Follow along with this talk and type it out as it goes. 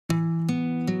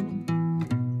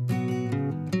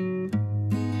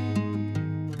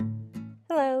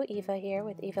Yva here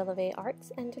with Yva Lovée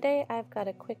Arts, and today I've got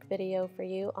a quick video for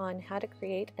you on how to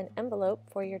create an envelope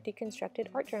for your deconstructed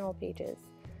art journal pages.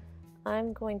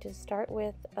 I'm going to start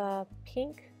with a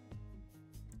pink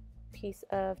piece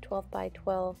of 12 by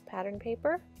 12 pattern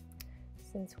paper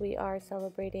since we are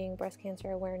celebrating Breast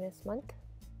Cancer Awareness Month,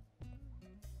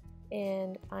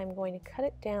 and I'm going to cut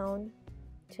it down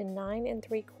to 9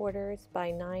 3/4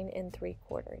 by 9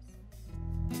 3/4.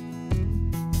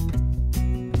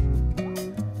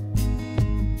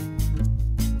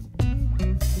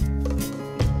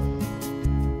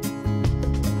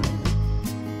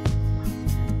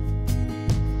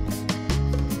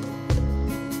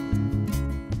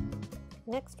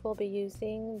 Next, we'll be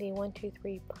using the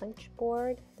 123 punch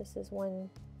board. This is one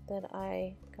that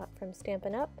I got from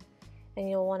Stampin' Up, and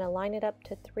you'll want to line it up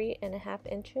to 3.5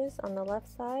 inches on the left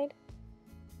side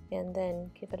and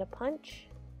then give it a punch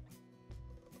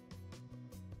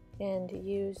and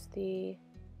use the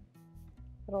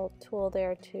little tool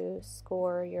there to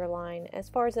score your line. As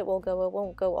far as it will go, it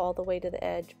won't go all the way to the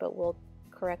edge, but we'll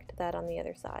correct that on the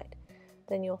other side.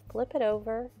 Then you'll flip it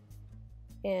over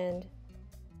and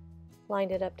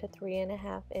line it up to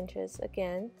 3.5 inches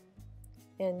again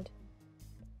and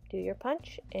do your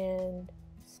punch and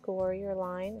score your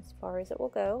line as far as it will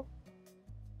go.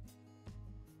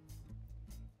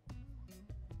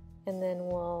 And then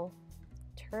we'll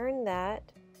turn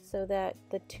that so that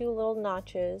the two little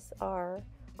notches are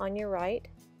on your right,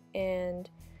 and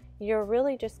you're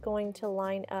really just going to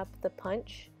line up the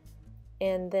punch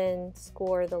and then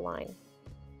score the line.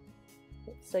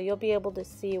 So you'll be able to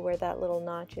see where that little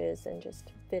notch is and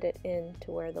just fit it in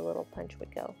to where the little punch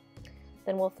would go.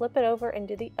 Then we'll flip it over and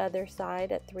do the other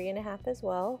side at 3.5 as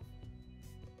well.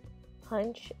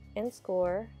 Punch and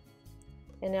score.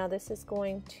 And now this is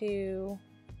going to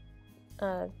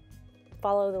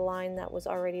follow the line that was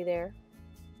already there.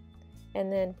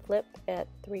 And then flip at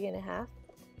 3.5,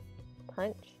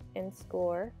 punch and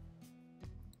score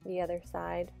the other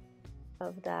side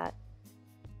of that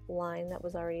line that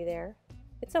was already there.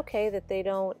 It's okay that they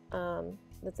don't,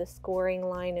 that the scoring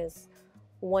line is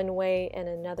one way and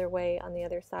another way on the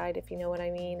other side, if you know what I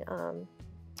mean.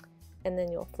 And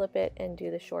then you'll flip it and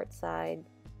do the short side,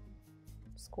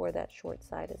 score that short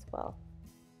side as well.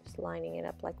 Just lining it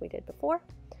up like we did before.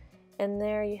 And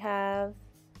there you have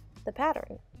the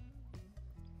pattern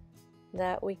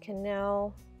that we can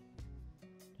now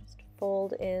just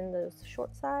fold in those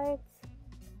short sides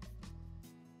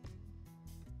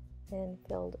and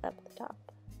filled up the top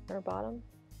or bottom.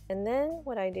 And then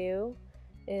what I do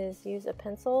is use a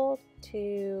pencil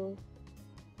to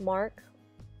mark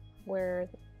where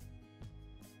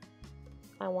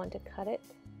I want to cut it.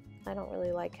 I don't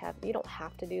really like having, you don't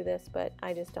have to do this, but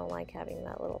I just don't like having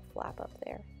that little flap up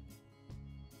there.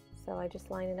 So I just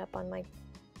line it up on my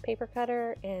paper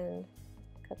cutter and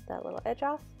cut that little edge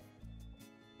off.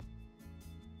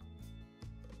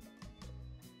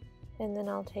 And then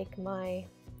I'll take my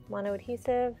mono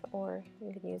adhesive, or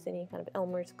you can use any kind of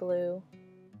Elmer's glue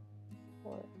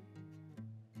or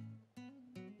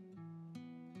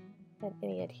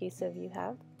any adhesive you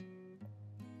have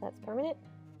that's permanent,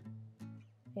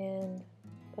 and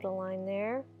put a line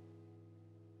there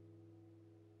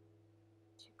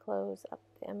to close up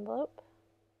the envelope.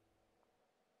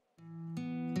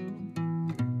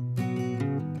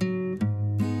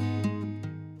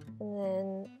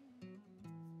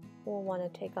 We'll want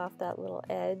to take off that little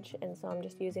edge, and so I'm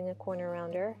just using a corner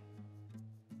rounder.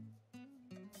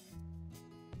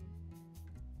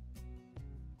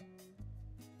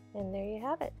 And there you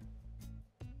have it.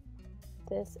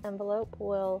 This envelope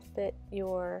will fit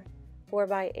your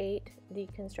 4x8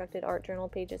 deconstructed art journal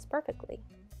pages perfectly.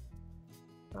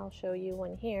 I'll show you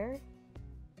one here.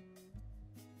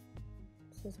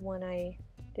 This is one I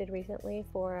did recently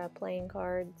for playing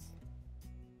cards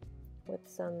with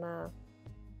some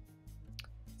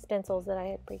stencils that I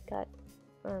had pre-cut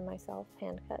or myself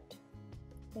hand cut,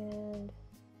 and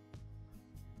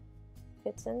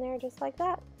fits in there just like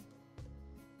that.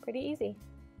 Pretty easy.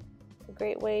 A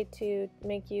great way to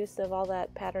make use of all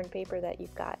that pattern paper that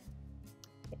you've got.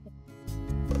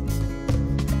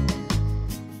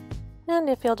 And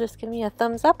if you'll just give me a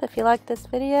thumbs up if you like this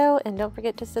video, and don't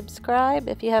forget to subscribe.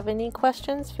 If you have any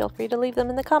questions, feel free to leave them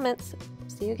in the comments.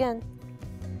 See you again.